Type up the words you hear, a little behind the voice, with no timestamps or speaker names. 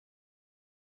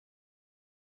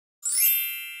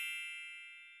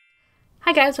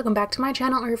Hi guys, welcome back to my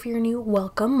channel, or if you're new,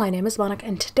 welcome. My name is Monica,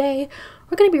 and today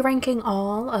we're going to be ranking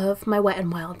all of my Wet n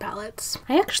Wild palettes.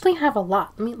 I actually have a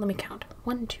lot. Let me count.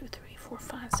 1, 2, 3, 4,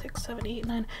 5, 6, 7, 8,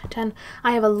 9, 10.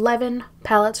 I have 11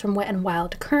 palettes from Wet n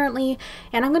Wild currently,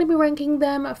 and I'm going to be ranking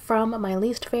them from my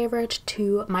least favorite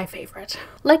to my favorite.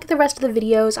 Like the rest of the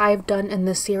videos I've done in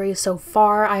this series so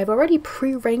far, I have already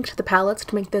pre-ranked the palettes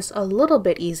to make this a little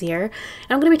bit easier, and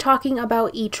I'm going to be talking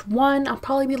about each one. I'll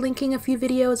probably be linking a few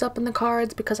videos up in the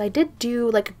cards because I did do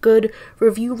like a good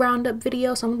review roundup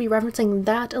video, so I'm going to be referencing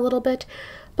that a little bit.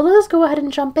 But let's go ahead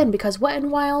and jump in, because Wet n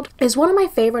Wild is one of my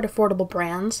favorite affordable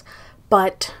brands,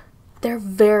 but they're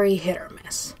very hit or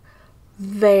miss.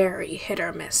 Very hit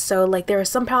or miss. So like there are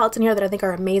some palettes in here that I think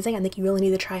are amazing, I think you really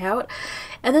need to try out,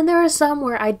 and then there are some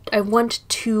where I want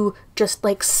to just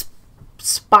like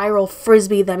spiral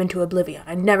frisbee them into oblivion.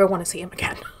 I never want to see them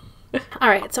again.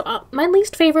 Alright, so my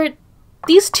least favorite,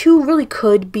 these two really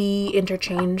could be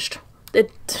interchanged.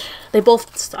 They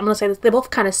both, I'm gonna say this, they both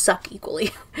kind of suck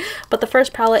equally. But the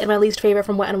first palette and my least favorite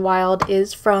from Wet n Wild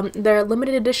is from their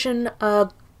limited edition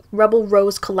Rebel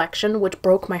Rose collection, which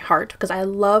broke my heart because I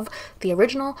love the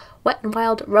original Wet n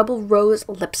Wild Rebel Rose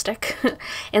lipstick.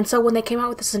 And so when they came out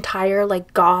with this entire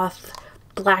like goth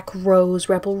black rose,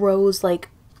 Rebel Rose like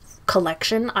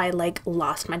collection, I like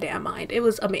lost my damn mind. It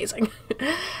was amazing.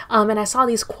 And I saw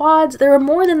these quads. There were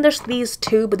more than just these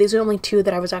two, but these are only two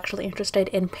that I was actually interested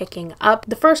in picking up.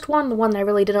 The first one, the one that I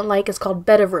really didn't like, is called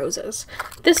Bed of Roses.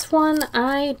 This one,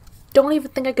 I don't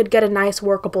even think I could get a nice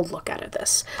workable look out of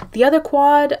this. The other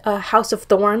quad, House of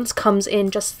Thornes, comes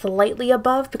in just slightly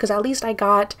above, because at least I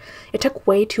got, it took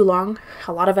way too long,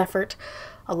 a lot of effort,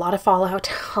 a lot of fallout,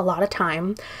 a lot of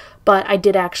time, but I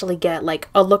did actually get like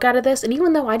a look out of this, and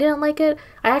even though I didn't like it,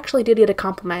 I actually did get a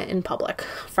compliment in public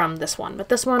from this one. But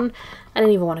this one, I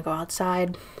didn't even want to go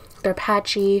outside. They're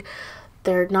patchy,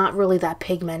 they're not really that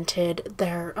pigmented,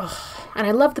 they're, ugh. And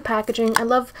I love the packaging, I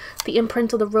love the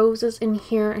imprint of the roses in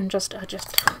here, and just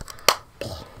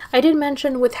I did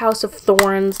mention with House of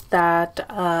Thornes that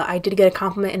I did get a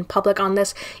compliment in public on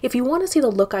this. If you want to see the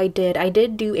look I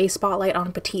did do a spotlight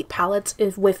on petite palettes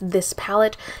with this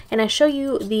palette, and I show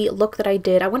you the look that I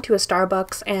did. I went to a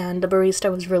Starbucks, and the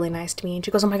barista was really nice to me, and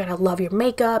she goes, "Oh my god, I love your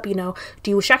makeup, you know,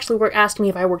 she actually asked me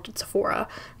if I worked at Sephora,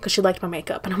 because she liked my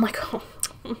makeup," and I'm like, oh,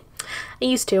 I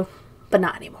used to, but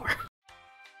not anymore.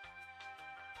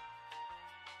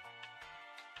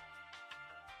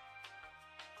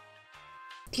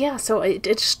 Yeah, so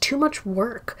it's too much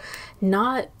work.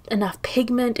 Not enough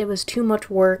pigment, it was too much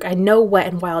work. I know Wet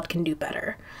n Wild can do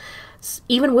better,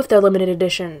 even with their limited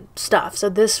edition stuff. So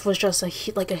this was just a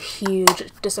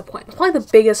huge disappointment. Probably the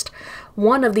biggest,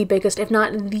 one of the biggest, if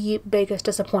not the biggest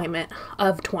disappointment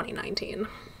of 2019.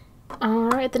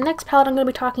 Alright, the next palette I'm going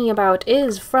to be talking about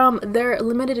is from their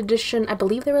limited edition, I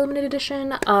believe they were limited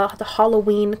edition, the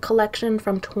Halloween collection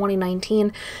from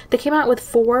 2019. They came out with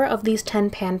 4 of these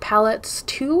 10-pan palettes.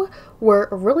 2 were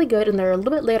really good, and they're a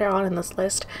little bit later on in this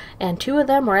list, and 2 of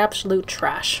them were absolute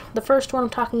trash. The first one I'm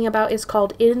talking about is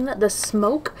called In the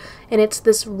Smoke, and it's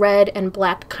this red and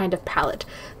black kind of palette.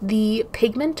 The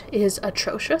pigment is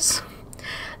atrocious.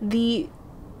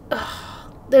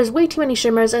 There's way too many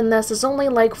shimmers in this. There's only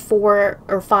like 4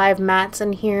 or 5 mattes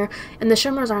in here, and the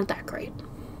shimmers aren't that great.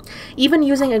 Even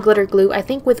using a glitter glue, I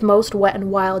think with most Wet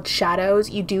n Wild shadows,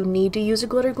 you do need to use a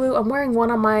glitter glue. I'm wearing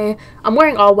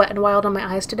all Wet n Wild on my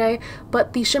eyes today,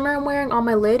 but the shimmer I'm wearing on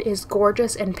my lid is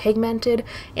gorgeous and pigmented,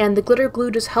 and the glitter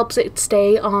glue just helps it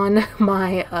stay on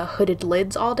my hooded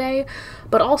lids all day,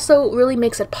 but also really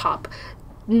makes it pop.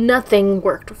 Nothing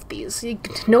worked with these.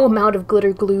 No amount of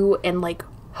glitter glue and like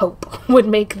hope would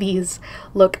make these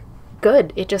look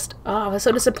good. It just, I was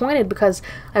so disappointed because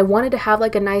I wanted to have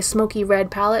like a nice smoky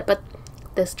red palette, but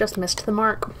this just missed the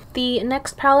mark. The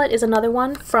next palette is another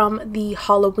one from the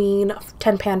Halloween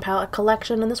 10-pan palette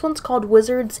collection, and this one's called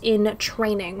Wizards in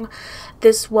Training.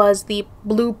 This was the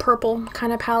blue-purple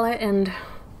kind of palette, and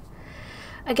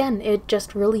again, it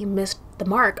just really missed the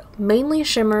mark. Mainly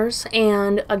shimmers,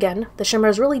 and again, the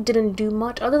shimmers really didn't do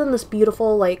much other than this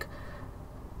beautiful like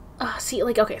see,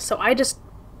 like, okay, so I just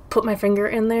put my finger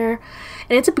in there,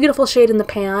 and it's a beautiful shade in the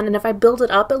pan, and if I build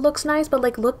it up, it looks nice, but,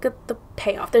 like, look at the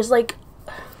payoff. There's, like,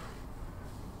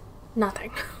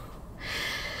 nothing.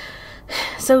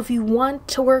 So if you want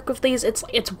to work with these,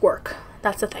 it's work.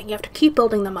 That's the thing. You have to keep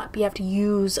building them up. You have to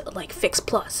use, like, Fix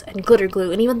Plus and glitter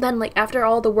glue, and even then, like, after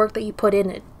all the work that you put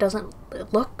in, it doesn't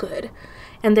look good.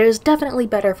 And there's definitely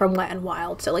better from Wet n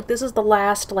Wild. So, like, this is the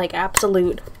last, like,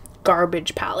 absolute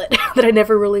garbage palette that I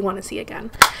never really want to see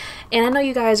again. And I know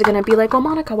you guys are going to be like, well,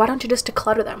 Monica, why don't you just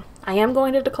declutter them? I am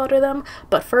going to declutter them,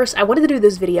 but first I wanted to do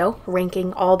this video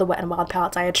ranking all the Wet n Wild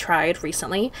palettes I had tried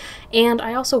recently, and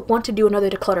I also want to do another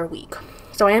declutter week.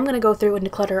 So I am going to go through and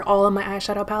declutter all of my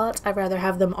eyeshadow palettes. I'd rather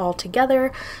have them all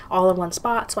together, all in one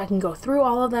spot, so I can go through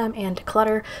all of them and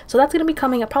declutter. So that's going to be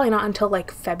coming up probably not until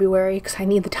like February, because I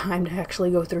need the time to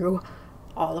actually go through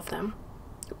all of them.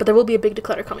 But there will be a big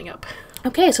declutter coming up.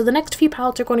 Okay, so the next few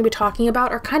palettes we're going to be talking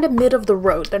about are kind of mid of the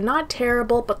road. They're not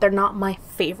terrible, but they're not my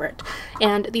favorite.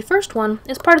 And the first one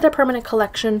is part of their permanent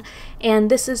collection,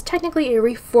 and this is technically a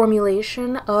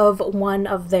reformulation of one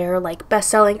of their like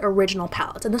best-selling original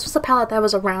palettes. And this was a palette that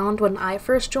was around when I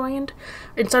first joined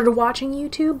and started watching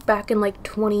YouTube back in like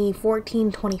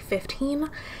 2014,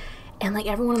 2015. And like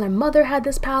everyone and their mother had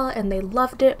this palette and they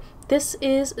loved it. This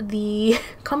is the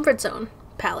Comfort Zone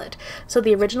palette. So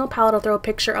the original palette, I'll throw a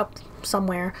picture up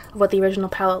somewhere of what the original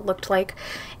palette looked like,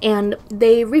 and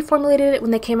they reformulated it when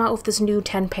they came out with this new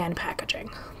 10-pan packaging.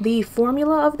 The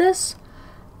formula of this,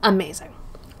 amazing.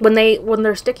 When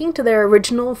they're sticking to their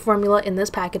original formula in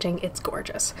this packaging, it's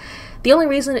gorgeous. The only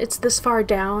reason it's this far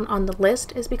down on the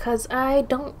list is because I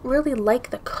don't really like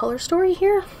the color story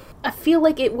here. I feel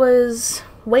like it was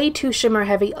way too shimmer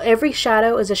heavy. Every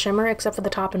shadow is a shimmer except for the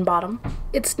top and bottom.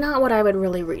 It's not what I would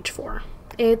really reach for.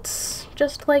 It's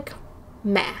just like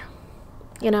meh,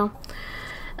 you know?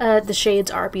 The shades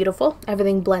are beautiful.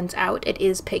 Everything blends out. It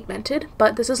is pigmented,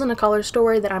 but this isn't a color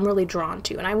story that I'm really drawn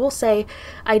to. And I will say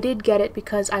I did get it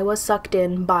because I was sucked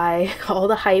in by all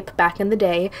the hype back in the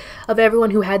day of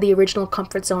everyone who had the original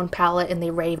Comfort Zone palette, and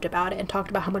they raved about it and talked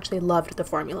about how much they loved the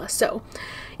formula. So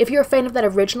if you're a fan of that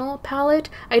original palette,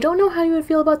 I don't know how you would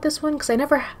feel about this one, because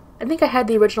I think I had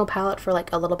the original palette for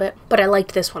like a little bit, but I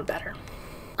liked this one better.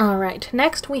 Alright,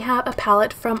 next we have a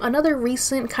palette from another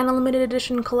recent kind of limited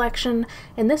edition collection,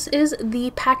 and this is the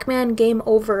Pac-Man Game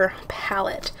Over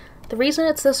palette. The reason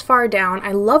it's this far down,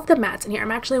 I love the mattes in here.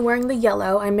 I'm actually wearing the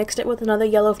yellow. I mixed it with another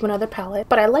yellow from another palette,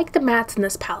 but I like the mattes in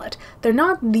this palette. They're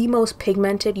not the most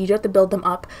pigmented, you do have to build them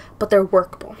up, but they're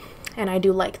workable, and I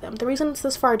do like them. The reason it's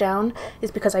this far down is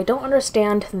because I don't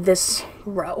understand this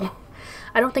row.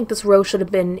 I don't think this row should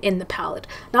have been in the palette.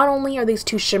 Not only are these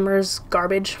two shimmers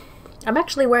garbage, I'm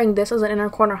actually wearing this as an inner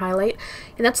corner highlight,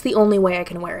 and that's the only way I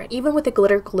can wear it. Even with the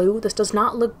glitter glue, this does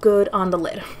not look good on the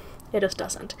lid. It just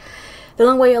doesn't. The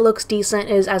only way it looks decent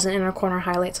is as an inner corner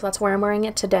highlight, so that's why I'm wearing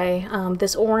it today.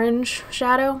 This orange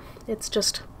shadow, it's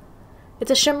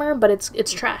a shimmer, but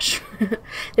it's trash.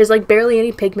 There's like barely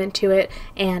any pigment to it,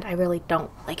 and I really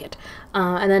don't like it.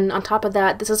 And then on top of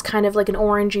that, this is kind of like an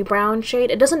orangey brown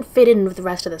shade. It doesn't fit in with the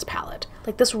rest of this palette.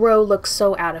 Like, this row looks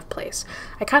so out of place.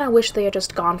 I kind of wish they had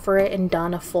just gone for it and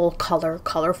done a full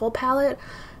colorful palette,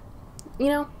 you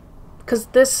know? Because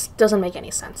this doesn't make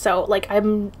any sense. So, like,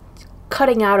 I'm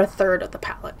cutting out a third of the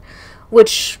palette,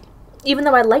 which, even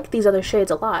though I like these other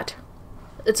shades a lot,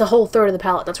 it's a whole third of the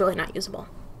palette that's really not usable.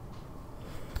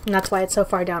 And that's why it's so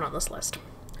far down on this list.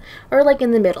 Or like in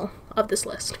the middle of this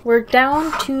list. We're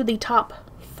down to the top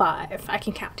 5. I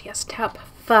can count, yes, top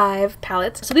 5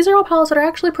 palettes. So these are all palettes that are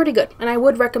actually pretty good, and I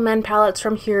would recommend palettes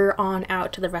from here on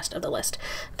out to the rest of the list.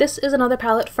 This is another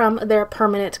palette from their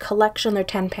permanent collection, their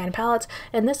 10-pan palettes,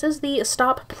 and this is the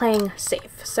Stop Playing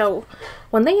Safe. So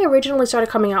when they originally started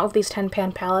coming out with these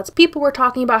 10-pan palettes, people were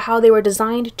talking about how they were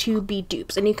designed to be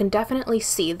dupes, and you can definitely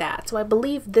see that. So I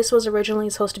believe this was originally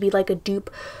supposed to be like a dupe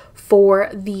for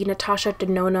the Natasha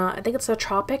Denona, I think it's a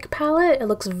Tropic palette. It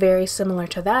looks very similar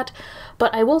to that,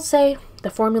 but I will say the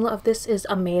formula of this is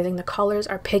amazing. The colors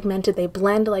are pigmented, they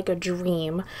blend like a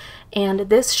dream, and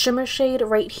this shimmer shade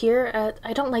right here,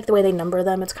 I don't like the way they number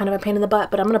them, it's kind of a pain in the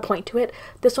butt, but I'm going to point to it.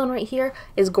 This one right here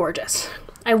is gorgeous.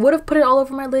 I would have put it all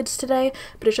over my lids today,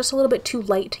 but it's just a little bit too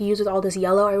light to use with all this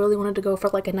yellow. I really wanted to go for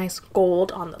like a nice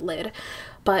gold on the lid,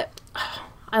 but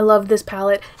I love this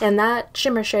palette, and that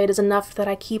shimmer shade is enough that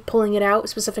I keep pulling it out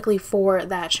specifically for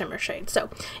that shimmer shade. So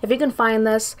if you can find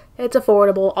this, it's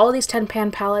affordable. All of these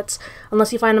 10-pan palettes,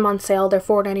 unless you find them on sale, they're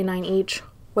 $4.99 each.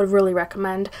 Would really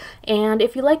recommend. And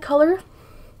if you like color,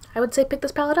 I would say pick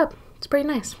this palette up. It's pretty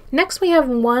nice. Next we have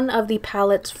one of the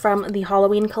palettes from the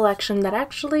Halloween collection that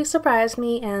actually surprised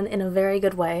me, and in a very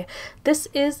good way. This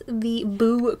is the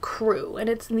Boo Crew, and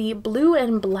it's the blue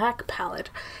and black palette.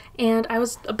 And I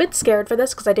was a bit scared for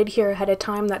this because I did hear ahead of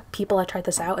time that people had tried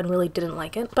this out and really didn't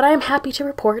like it. But I am happy to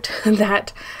report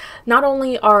that not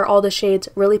only are all the shades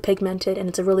really pigmented and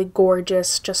it's a really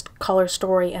gorgeous just color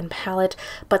story and palette,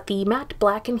 but the matte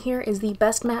black in here is the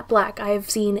best matte black I've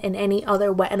seen in any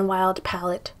other Wet n Wild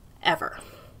palette ever.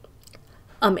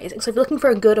 amazing. So if you're looking for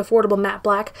a good affordable matte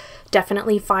black,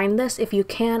 definitely find this if you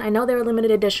can. I know they're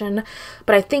limited edition,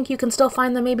 but I think you can still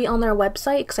find them maybe on their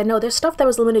website, because I know there's stuff that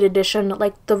was limited edition,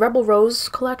 like the Rebel Rose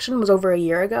collection was over a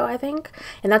year ago, I think,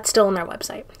 and that's still on their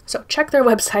website. So check their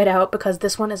website out, because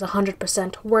this one is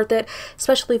 100% worth it,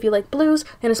 especially if you like blues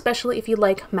and especially if you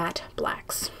like matte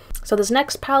blacks. So this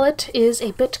next palette is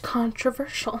a bit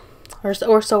controversial.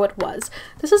 Or so it was.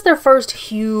 This is their first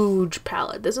huge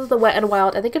palette. This is the Wet n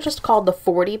Wild, I think it's just called the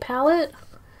 40 palette.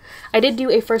 I did do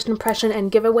a first impression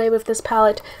and giveaway with this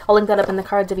palette. I'll link that up in the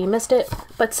cards if you missed it.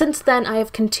 But since then, I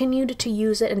have continued to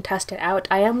use it and test it out.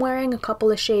 I am wearing a couple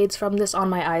of shades from this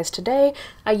on my eyes today.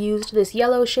 I used this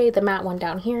yellow shade, the matte one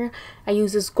down here. I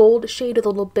used this gold shade with a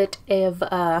little bit of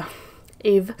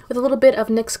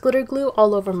NYX glitter glue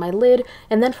all over my lid,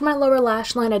 and then for my lower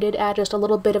lash line I did add just a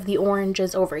little bit of the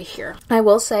oranges over here. I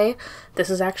will say this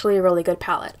is actually a really good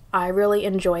palette. I really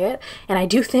enjoy it, and I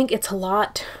do think it's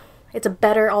a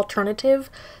better alternative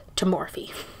to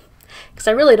Morphe. Because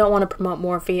I really don't want to promote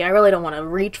Morphe, I really don't want to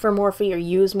reach for Morphe or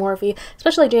use Morphe,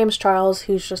 especially James Charles,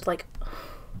 who's just like,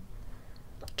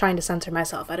 trying to censor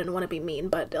myself, I didn't want to be mean,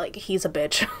 but like, he's a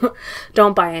bitch.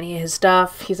 Don't buy any of his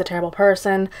stuff, he's a terrible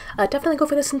person. Definitely go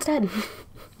for this instead.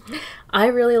 I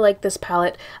really like this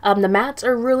palette. The mattes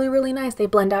are really, really nice, they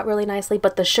blend out really nicely,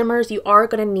 but the shimmers, you are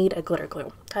going to need a glitter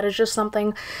glue. That is just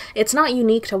something, it's not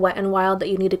unique to Wet n Wild that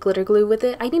you need a glitter glue with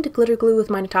it. I need a glitter glue with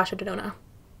my Natasha Denona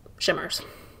shimmers.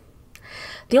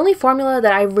 The only formula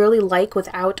that I really like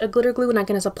without a glitter glue and I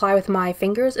can just apply with my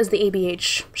fingers is the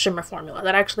ABH shimmer formula.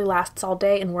 That actually lasts all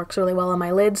day and works really well on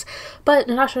my lids. But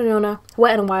Natasha Denona,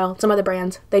 Wet n Wild, some other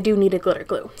brands, they do need a glitter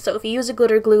glue. So if you use a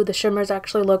glitter glue, the shimmers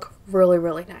actually look really,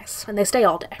 really nice. And they stay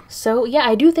all day. So yeah,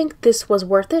 I do think this was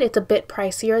worth it. It's a bit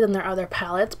pricier than their other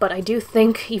palettes, but I do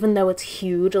think, even though it's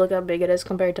huge, look how big it is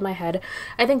compared to my head,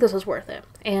 I think this was worth it.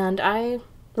 And I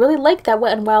really like that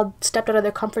Wet n Wild stepped out of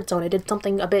their comfort zone. It did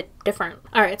something a bit different.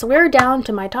 Alright, so we're down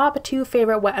to my top 2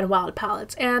 favorite Wet n Wild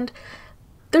palettes, and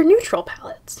they're neutral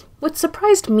palettes, which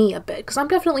surprised me a bit, because I'm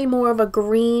definitely more of a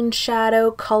green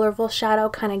shadow, colorful shadow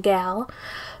kind of gal.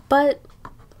 But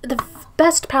the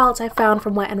best palettes I found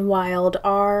from Wet n Wild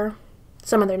are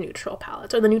some of their neutral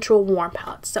palettes, or the neutral warm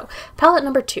palettes. So palette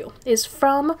number 2 is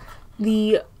from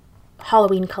the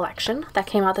Halloween collection that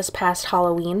came out this past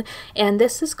Halloween, and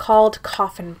this is called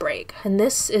Coffin Break, and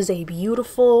this is a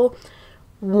beautiful,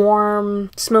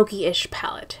 warm, smoky-ish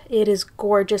palette. It is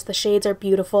gorgeous. The shades are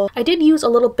beautiful. I did use a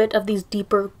little bit of these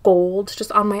deeper golds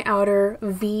just on my outer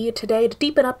V today to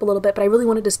deepen up a little bit, but I really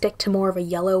wanted to stick to more of a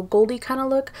yellow goldy kind of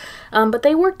look. But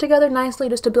they work together nicely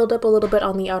just to build up a little bit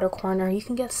on the outer corner. You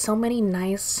can get so many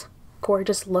nice,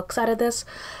 gorgeous looks out of this.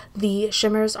 The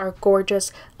shimmers are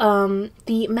gorgeous.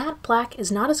 The matte black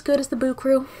is not as good as the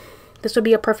Bucru. This would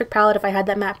be a perfect palette if I had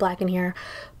that matte black in here,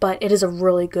 but it is a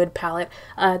really good palette.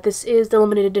 This is the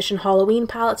limited edition Halloween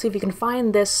palette, so if you can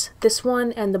find this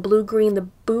one and the blue-green, the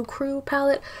Bucru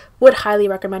palette, would highly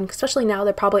recommend, especially now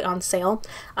they're probably on sale.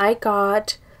 I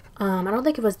got, I don't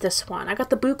think it was this one, I got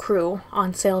the Bucru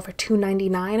on sale for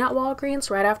 $2.99 at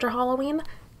Walgreens right after Halloween.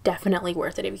 Definitely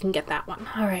worth it if you can get that one.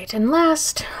 Alright, and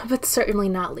last, but certainly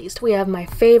not least, we have my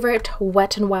favorite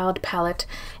Wet n Wild palette.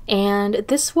 And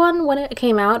this one, when it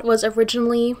came out, was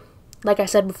originally, like I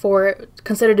said before,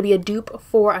 considered to be a dupe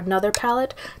for another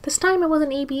palette. This time it was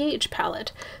an ABH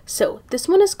palette. So this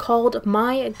one is called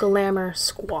My Glamour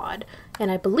Squad. And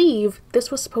I believe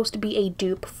this was supposed to be a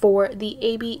dupe for the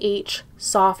ABH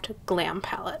Soft Glam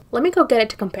palette. Let me go get it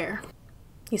to compare.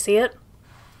 You see it?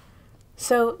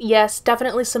 So yes,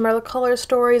 definitely similar color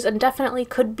stories, and definitely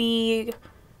could be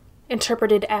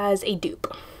interpreted as a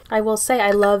dupe. I will say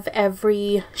I love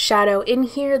every shadow in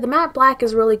here. The matte black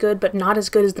is really good, but not as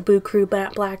good as the Bucru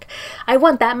matte black. I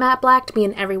want that matte black to be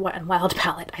in every Wet n Wild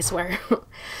palette, I swear.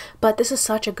 But this is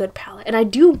such a good palette, and I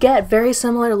do get very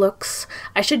similar looks.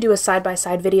 I should do a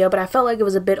side-by-side video, but I felt like it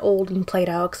was a bit old and played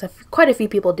out, because quite a few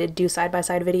people did do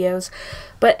side-by-side videos.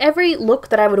 But every look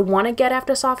that I would want to get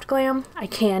after Soft Glam, I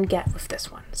can get with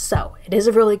this one. So it is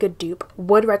a really good dupe.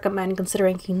 Would recommend,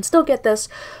 considering you can still get this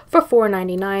for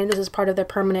 $4.99. This is part of their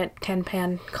permanent Ken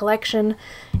Pan collection,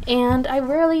 and I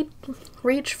rarely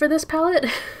reach for this palette.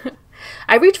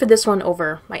 I reach for this one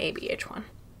over my ABH one.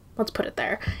 Let's put it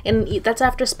there. And that's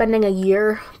after spending a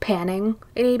year panning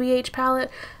an ABH palette.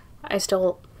 I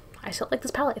still like this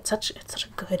palette. It's such a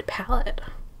good palette.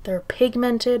 They're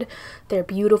pigmented, they're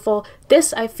beautiful.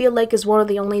 This, I feel like, is one of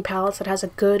the only palettes that has a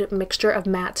good mixture of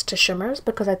mattes to shimmers,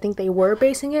 because I think they were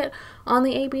basing it on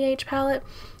the ABH palette.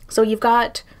 So you've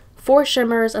got 4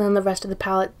 shimmers and then the rest of the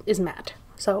palette is matte.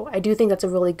 So I do think that's a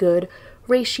really good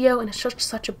ratio, and it's just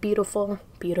such a beautiful,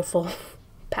 beautiful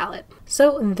palette.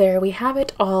 So there we have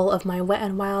it, all of my Wet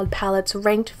n Wild palettes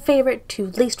ranked favorite to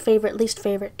least favorite, least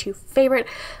favorite to favorite.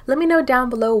 Let me know down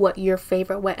below what your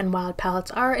favorite Wet n Wild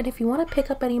palettes are and if you want to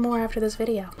pick up any more after this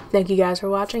video. Thank you guys for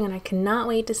watching, and I cannot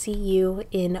wait to see you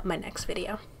in my next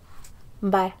video.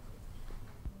 Bye.